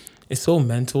it's so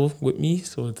mental with me.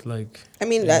 So it's like, I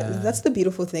mean, that's the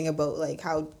beautiful thing about like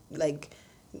how like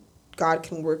God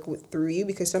can work through you,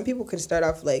 because some people can start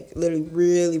off like literally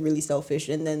really, really selfish,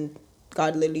 and then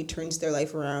God literally turns their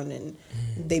life around and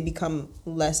they become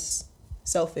less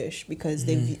selfish because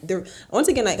they're once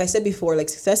again, like I said before, like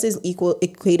success is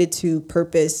equated to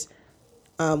purpose.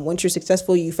 Once you're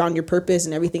successful, you found your purpose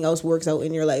and everything else works out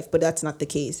in your life, but that's not the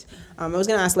case. I was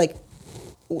gonna ask like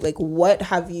what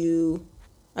have you,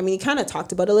 I mean, you kind of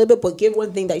talked about it a little bit, but give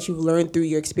one thing that you've learned through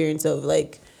your experience of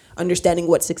like understanding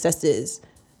what success is,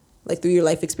 like through your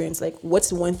life experience. Like,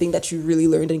 what's one thing that you really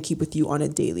learned and keep with you on a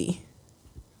daily?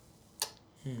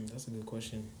 That's a good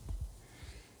question.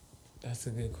 I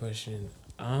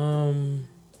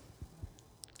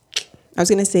was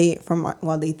gonna say, from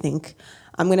while they think,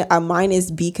 mine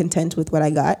is be content with what I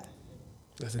got.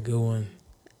 That's a good one.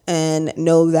 And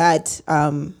know that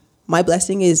my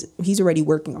blessing is, he's already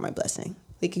working on my blessing.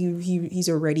 Like he's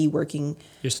already working.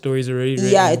 Your story's already written.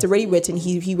 Yeah, it's already written.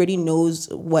 He already knows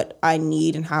what I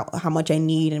need and how much I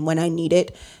need and when I need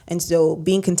it. And so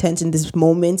being content in this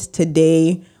moment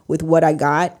today with what I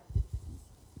got,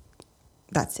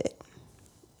 that's it.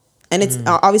 And it's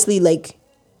obviously like,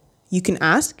 you can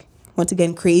ask, once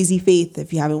again, crazy faith.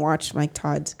 If you haven't watched Mike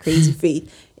Todd's Crazy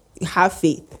Faith, have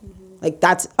faith. Like,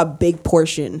 that's a big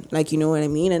portion. Like, you know what I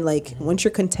mean? And like, once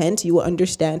you're content, you will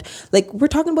understand. Like, we're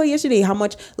talking about yesterday, how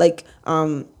much, like,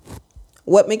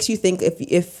 what makes you think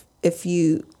if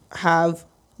you have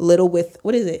little with,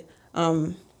 what is it?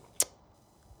 What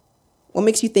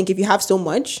makes you think if you have so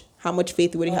much, how much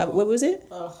faith would you have? What was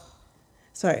it?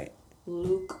 Sorry.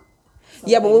 Luke.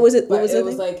 Yeah, but what was it? What was it? It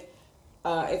was like,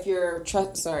 if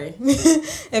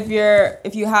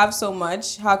you have so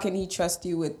much, how can he trust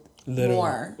you with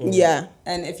more? Yeah.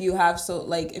 And if you have so,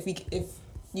 like, if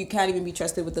you can't even be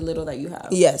trusted with the little that you have.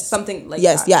 Yes. Something like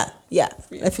that. Yes, yeah.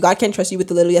 If God can't trust you with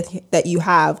the little that you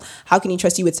have, how can he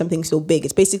trust you with something so big?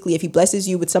 It's basically, if he blesses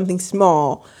you with something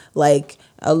small, like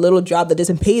a little job that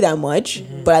doesn't pay that much,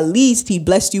 but at least he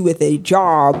blessed you with a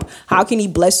job, how can he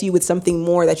bless you with something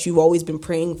more that you've always been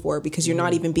praying for, because you're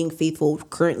not even being faithful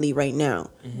currently right now?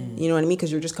 You know what I mean?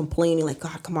 Because you're just complaining like,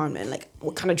 God, come on, man, like,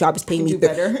 what kind of job is paying me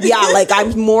better? Yeah, like,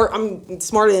 I'm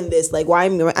smarter than this, like, why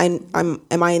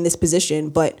am I in this position?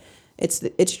 But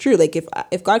it's true. Like,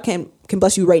 if God can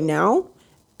bless you right now,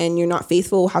 and you're not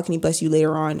faithful, how can he bless you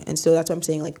later on? And so that's what I'm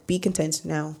saying, like, be content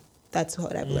now. That's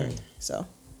what I've learned. So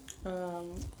I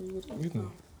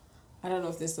don't know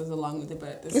if this goes along with it,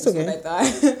 but this It's is okay. what I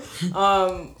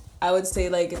thought. I would say,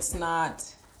 like, it's not,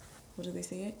 what do they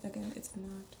say it again? It's not.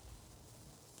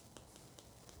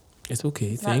 It's okay,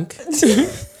 It's think.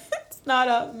 It's not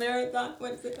a marathon.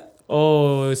 What is it called?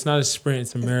 Oh, it's not a sprint,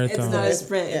 it's a marathon. It's not a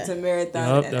sprint. Yeah. It's a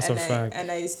marathon. Yup, that's a fact.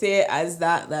 And I say it as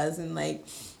that, as in, like,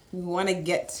 we want to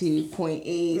get to point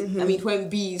A. I mean, point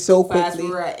B so fast.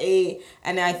 quickly. We're at A,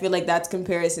 and I feel like that's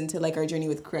comparison to, like, our journey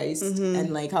with Christ,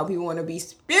 and, like, how people want to be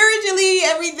spiritually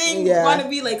everything. Yeah. Want to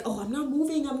be like, oh, I'm not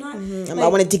moving. I'm not. Like, I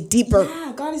want to dig deeper.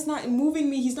 Yeah, God is not moving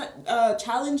me. He's not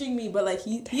challenging me, but, like,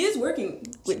 he is working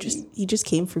with you. He just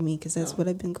came for me because that's what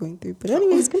I've been going through. But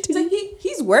anyways, It's continue. like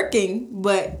he's working,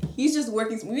 but he's just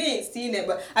working. We ain't seeing it,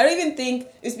 but I don't even think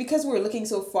it's because we're looking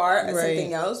so far at Right.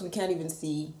 something else. We can't even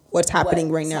see What's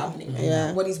happening right now. happening right Yeah.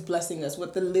 now, what he's blessing us,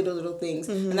 what the little things,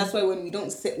 and that's why when we don't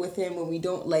sit with him, when we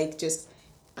don't like just.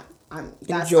 I'm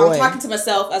Enjoy. talking to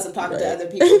myself as I'm talking to Right. other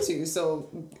people too. So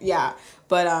yeah,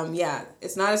 but yeah,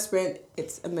 it's not a sprint;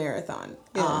 it's a marathon.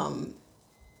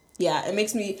 Yeah. It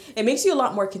makes you a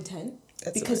lot more content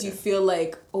because you feel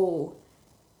like, oh,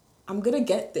 I'm gonna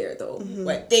get there though.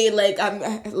 Like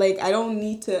I don't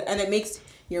need to, and it makes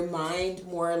your mind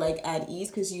more like at ease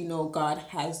because you know God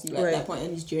has you at Right. that point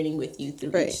and He's journeying with you through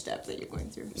Right. each step that you're going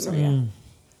through. So yeah.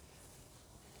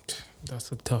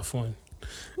 That's a tough one.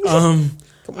 Come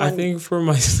I on. think for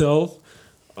myself,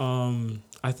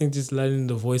 I think just letting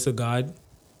the voice of God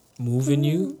move in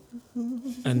you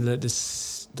and let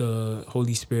the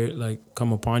Holy Spirit like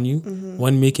come upon you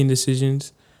when making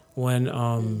decisions, when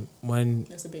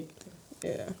That's a big thing.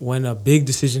 Yeah. when a big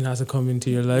decision has to come into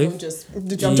your Don't life, just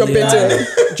Jump Yeah. into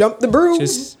it. Jump the broom.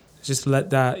 just let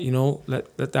that,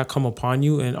 let that come upon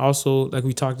you. And also, like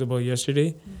we talked about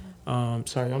yesterday,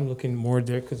 sorry, I'm looking more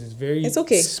there because it's very It's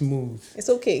okay. smooth. It's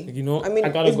okay. Like, you know, I mean, I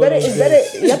gotta it's go better. like It's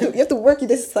this. better. You have to work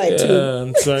this side too. Yeah,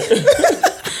 I'm sorry.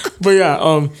 But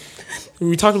yeah,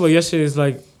 we talked about yesterday is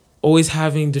like always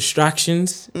having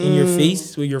distractions in your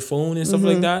face with your phone and stuff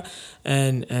like that,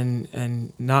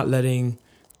 and not letting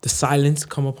the silence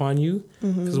come upon you,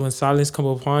 because when silence come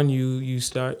upon you, you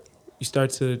start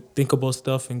to think about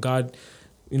stuff, and God,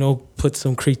 put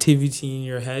some creativity in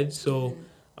your head. So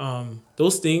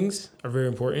those things are very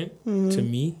important to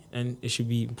me, and it should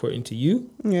be important to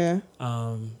you. Yeah.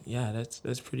 Yeah,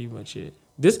 that's pretty much it.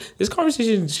 This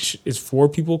conversation is for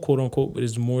people, quote unquote, but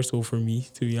it's more so for me,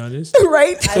 to be honest.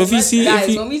 Right. So if you see,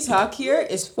 guys, when we talk here,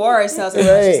 it's for ourselves as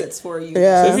much Right. as it's for you.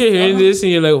 Yeah. so if you're hearing this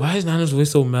and you're like, why is Nana's voice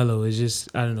so mellow? It's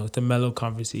just, I don't know, it's a mellow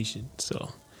conversation.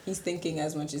 So He's thinking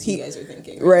as much as you guys are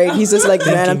thinking. Right. He's just like,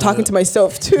 man, I'm talking to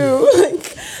myself too.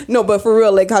 Like, no, but for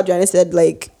real, like how Janice said,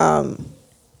 like, the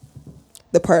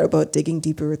part about digging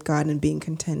deeper with God and being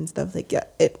content and stuff, like, yeah,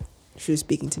 she was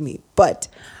speaking to me. But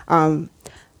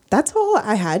that's all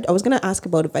I had. I was gonna ask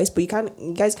about advice, but you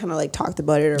guys kind of like talked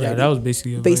about it already. yeah, that was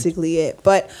basically it.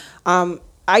 But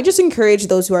I just encourage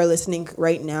those who are listening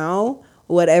right now,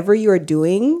 whatever you are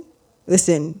doing,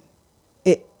 listen,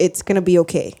 it's gonna be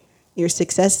okay. Your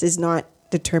success is not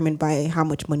determined by how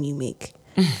much money you make.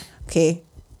 Okay.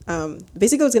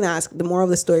 Basically, I was gonna ask the moral of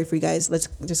the story for you guys. Let's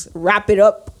just wrap it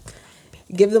up.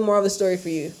 Give the moral of the story for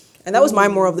you, and that was my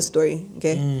moral of the story.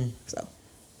 Okay. So.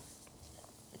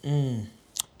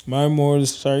 my more.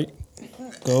 Sorry,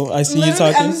 go. I see you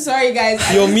Literally, talking. I'm sorry, guys.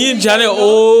 Yo, me and Janet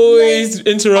always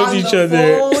interrupt on each the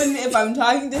other. phone, if I'm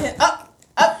talking to him,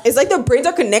 It's like the brains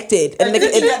are connected, and like,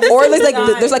 or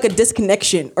there's like a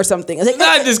disconnection or something. It's like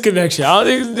Not disconnection. I don't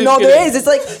think it's no, disconnection. there is.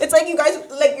 It's like you guys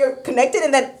like you're connected,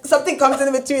 and then something comes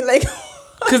in between. Like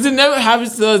Because it never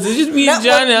happens to us. It's just me and That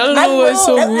Janet. I don't know why it's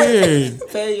so weird.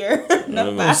 failure. I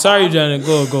don't know. Sorry, Janet.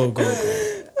 Go.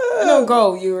 No,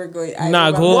 go. You were going. Nah,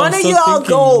 go. one I'm of still y'all thinking,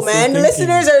 go, I'm still man. The thinking.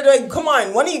 listeners are like, come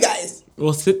on, one of you guys.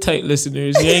 Well, sit tight,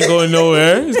 listeners. You ain't going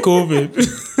nowhere. It's COVID.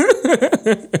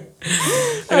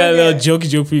 I got a little jokey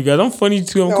joke for you guys. I'm funny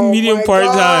too. I'm Oh comedian my part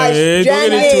time. gosh, Don't get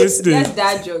Janet. it twisted. That's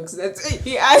dad jokes. That's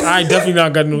I definitely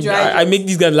not got no. Dry I make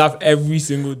these guys laugh every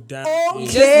single damn day.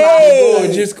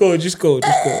 Okay. Just go. She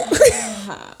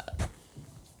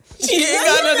ain't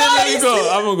got nothing. Let me go.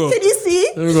 I'm gonna go. Can you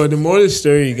see? Let me go. The moral of the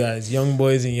story, guys, young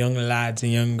boys and young lads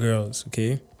and young girls,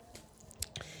 okay,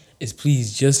 is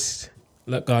please just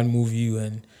let God move you,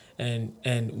 and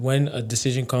when a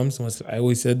decision comes, once I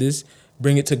always said this,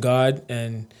 bring it to God,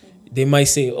 and they might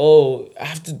say, oh, I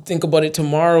have to think about it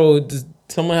tomorrow.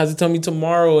 Someone has to tell me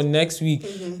tomorrow or next week.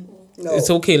 No. It's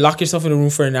okay. Lock yourself in a room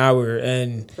for an hour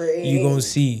and you're going to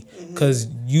see. Because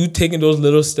you taking those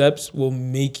little steps will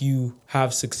make you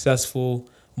have successful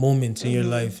moments in your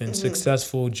life and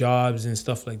successful jobs and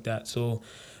stuff like that. So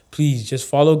please just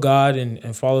follow God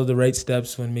and follow the right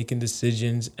steps when making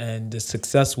decisions, and the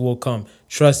success will come.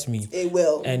 Trust me. It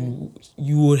will. And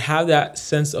you would have that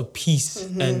sense of peace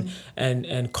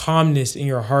and calmness in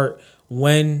your heart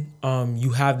when you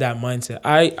have that mindset.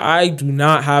 I do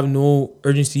not have no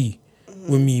urgency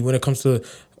with me when it comes to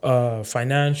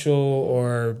financial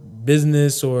or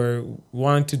business or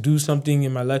wanting to do something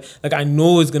in my life. Like, I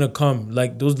know it's gonna come.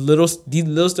 Like, these little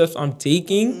steps I'm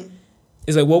taking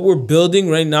is like what we're building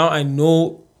right now. I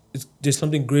know there's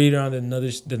something greater on the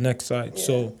next side. Yeah.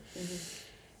 So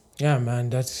yeah, man,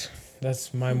 that's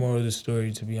my moral of the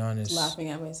story, to be honest. Laughing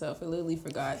at myself. I literally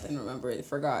forgot, then remembered,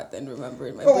 forgot, then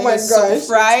remembered. My Oh brain my is so gosh.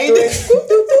 fried.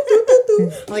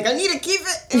 Like, I need to keep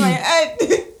it in my head.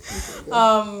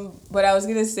 But I was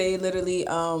gonna say literally,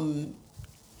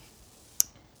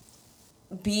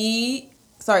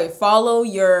 follow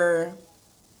your,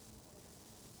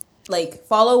 like,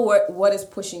 follow what is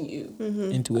pushing you.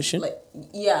 Intuition? Like,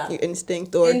 yeah. Your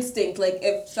instinct or Instinct. Like,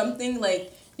 if something,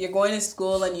 like, you're going to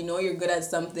school and you know you're good at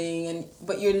something,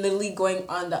 but you're literally going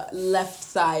on the left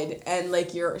side, and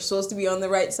like you're supposed to be on the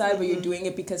right side, but you're doing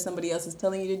it because somebody else is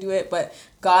telling you to do it. But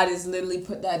God has literally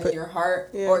put that in your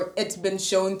heart, or it's been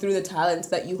shown through the talents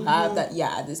that you have that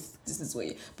this is what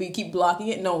you. But you keep blocking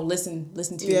it. No, listen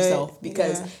to yourself,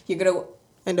 because you're gonna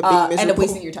end up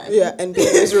wasting your time. Yeah, and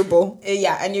being miserable.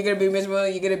 Yeah, and you're gonna be miserable.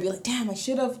 You're gonna be like, damn, I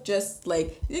should have just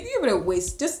like. You're gonna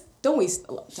waste. Just don't waste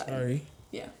a lot of time. Sorry.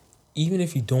 Yeah. Even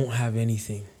if you don't have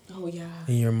anything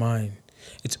in your mind,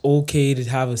 it's okay to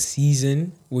have a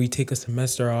season where you take a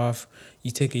semester off, you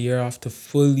take a year off to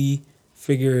fully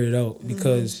figure it out.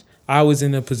 Because I was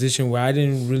in a position where I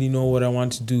didn't really know what I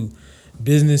wanted to do.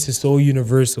 Business is so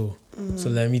universal. So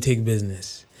let me take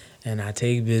business. And I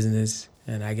take business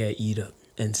and I get eat up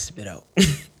and spit out.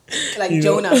 Like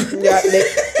Jonah.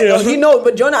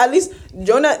 But Jonah, at least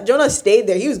Jonah stayed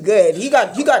there. He was good. He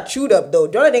got chewed up though.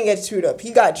 Jonah didn't get chewed up.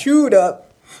 He got chewed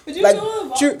up. But you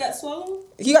know got swallowed?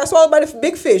 He got swallowed by the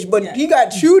big fish, but he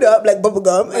got chewed up like bubble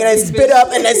gum, and then spit up,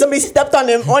 and then somebody stepped on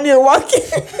him on your walking.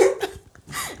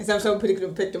 And somebody could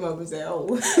have picked him up and said,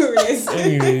 "Oh."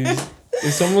 Anyways,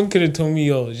 if someone could have told me,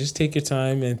 "Yo, just take your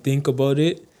time and think about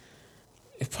it,"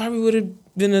 it probably would have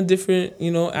been a different,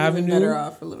 avenue. Better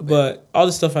off a little bit. But all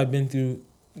the stuff I've been through,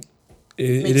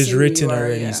 it is written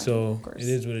already, so it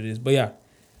is what it is. But yeah,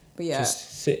 yeah,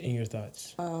 just sit in your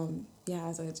thoughts.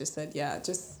 As I just said,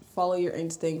 just follow your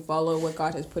instinct, follow what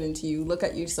God has put into you. Look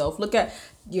at yourself, look at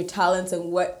your talents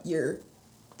and what you're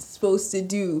supposed to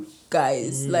do,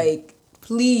 guys. Like,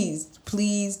 please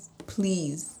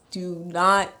do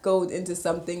not go into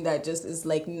something that just is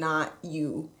like not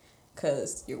you,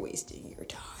 because you're wasting your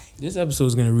time. This episode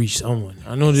is going to reach someone.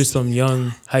 I know there's some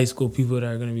young high school people that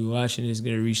are going to be watching this,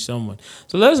 going to reach someone.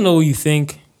 So let us know what you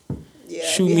think. Yeah,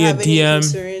 shoot me a DM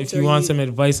if you want some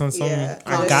advice on something.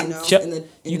 I got you.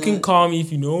 You can call me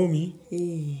if you know me.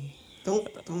 Don't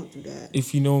do that.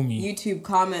 If you know me. YouTube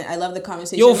comment. I love the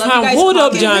conversation. Yo, fam, hold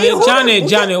up,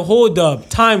 Janet, hold up.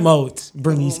 Time out,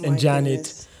 Bernice and Janet.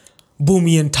 Goodness.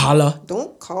 Boomy and Tala.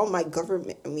 Don't call my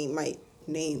my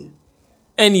name.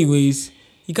 Anyways,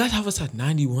 you guys have us at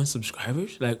 91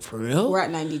 subscribers? Like, for real? We're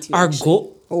at 92. Our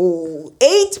goal.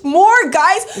 8 more,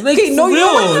 guys. Like, okay, no,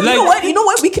 real. You know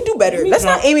what? We can do better. Let's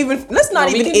not aim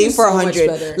for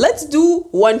 100. Let's do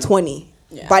 120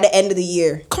 by the end of the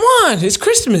year. Come on, it's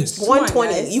Christmas.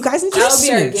 120. You guys need to just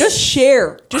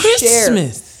share.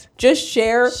 Just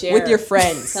share with your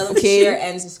friends. Tell them to share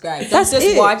and subscribe. Don't just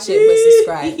it. Watch it, but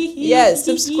subscribe. Yes,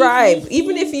 subscribe.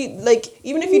 Even if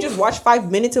you just watch 5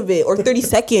 minutes of it or 30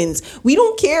 seconds, we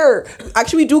don't care.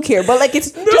 Actually, we do care, but like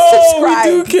just subscribe.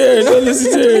 We do care. Don't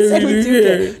listen to it. We do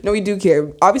care. No, we do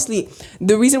care. Obviously,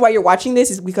 the reason why you're watching this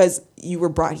is because you were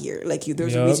brought here. Like,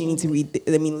 there's a reason you need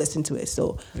to listen to it.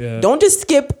 So don't just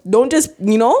skip. Don't just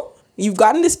You've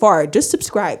gotten this far. Just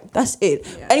subscribe. That's it.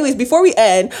 Yeah. Anyways, before we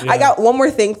end, I got one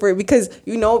more thing for it because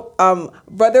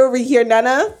brother over here,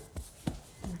 Nana.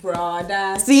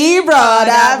 Brother. See,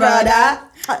 brother.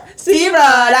 See,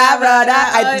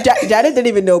 brother. Janet didn't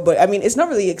even know, but I mean, it's not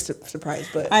really a surprise.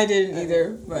 But I didn't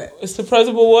either. But it's surprise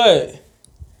about what?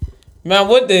 Man,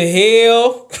 what the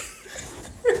hell?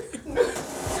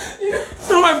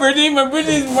 So my birthday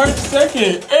is March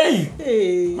 2nd.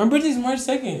 Hey. My birthday is March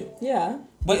 2nd. Yeah.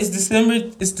 But it's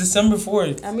December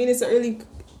 4th. I mean, it's an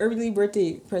early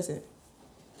birthday present.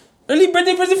 Early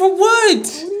birthday present for what? What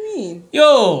do you mean?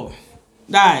 Yo,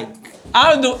 I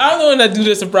don't know when I do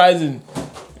the surprising.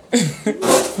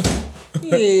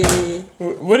 Yeah.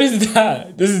 What is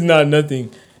that? This is not nothing.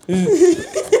 Guys,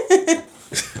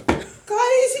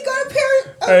 he got a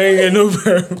pair I ain't get no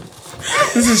perm.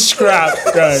 This is scrap,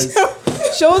 guys.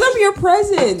 Show them your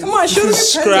presents. Come on, show them your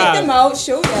This is presents. scrap. Take them out.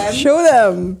 Show them. Show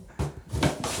them.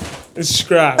 It's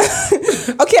scrap.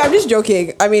 Okay, I'm just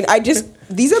joking. I mean,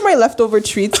 these are my leftover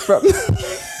treats from.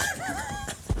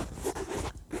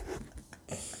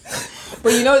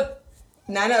 But you know,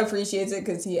 Nana appreciates it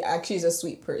because he actually is a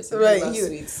sweet person. Right, He loves he-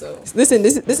 sweets, so. Listen,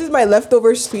 this is my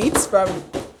leftover sweets from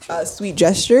Sweet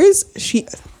Gestures.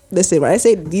 Listen, when I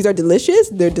say these are delicious,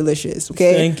 they're delicious.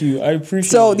 Okay. Thank you. I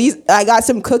appreciate So it. I got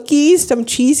some cookies, some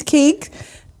cheesecake.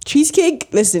 Cheesecake,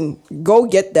 listen, go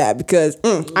get that because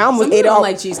I almost Some ate it people all. don't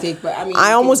like cheesecake, but I mean. I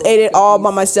you almost can go ate it with all by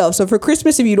cookies. myself. So for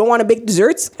Christmas, if you don't want to bake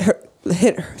desserts,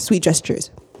 hit Sweet Gestures.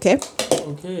 Okay.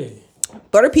 Okay.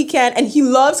 Butter pecan, and he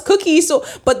loves cookies. So,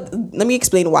 but let me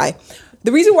explain why.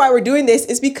 The reason why we're doing this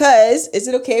is because is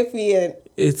it okay if we?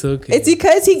 It's okay. It's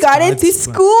because he got fine, into it's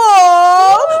fine. school.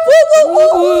 Woo,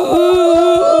 woo,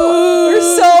 woo.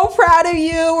 We're so proud of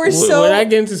you. We're so. What did I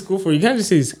get into school for? You can't just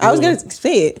say school. I was gonna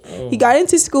say it. He got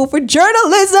into school for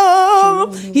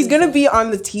journalism. He's gonna be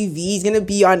on the TV. He's gonna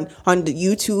be on the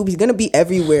YouTube. He's gonna be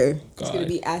everywhere. It's going to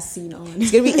be as seen on.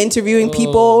 He's gonna be interviewing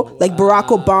people like Barack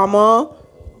Obama,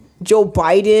 Joe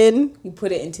Biden. You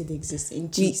put it into the existing.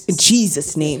 In Jesus.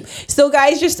 Jesus' name. So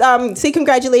guys, just say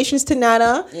congratulations to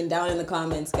Nana. And down in the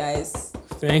comments, guys.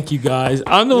 Thank you, guys.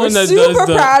 I'm the We're one that super does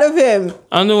the. proud of him.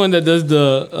 I'm the one that does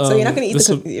the. So you're not gonna eat the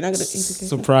the cookie. You're not gonna eat the cookie.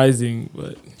 surprising,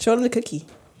 but Show him the cookie.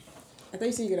 I thought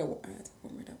you said you're going to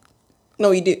warm it up.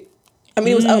 No, you did. I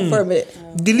mean, it was out for a minute.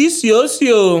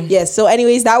 delicioso. Yes. So,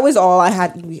 anyways, that was all I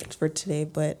had for today.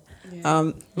 But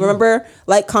remember,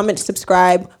 like, comment,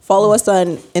 subscribe, follow us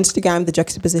on Instagram, the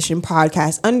Juxtaposition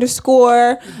Podcast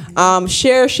 _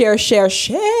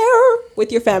 share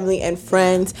with your family and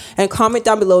friends, and comment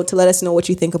down below to let us know what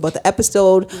you think about the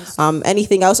episode.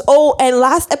 Anything else? Oh, and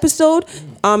last episode,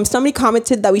 somebody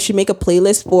commented that we should make a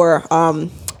playlist for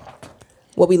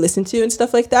what we listen to and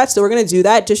stuff like that. So we're gonna do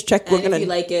that. Just check. And We're gonna if you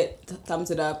like it,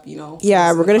 thumbs it up, you know. yeah,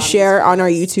 post in we're the gonna comments. share on our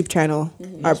YouTube channel,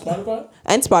 our Spotify?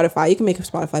 and Spotify. You can make a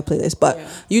Spotify playlist, but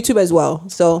YouTube as well.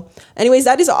 So, anyways,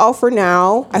 that is all for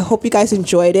now. I hope you guys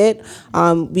enjoyed it.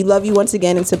 We love you once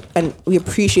again, and we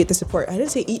appreciate the support. I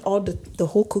didn't say eat all the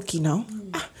whole cookie now.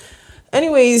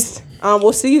 Anyways,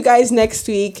 we'll see you guys next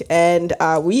week, and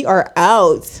we are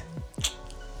out.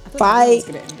 I thought Bye. that was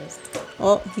gonna end us.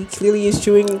 Oh, he clearly is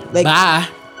chewing like. Bye,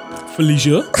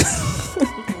 Felicia.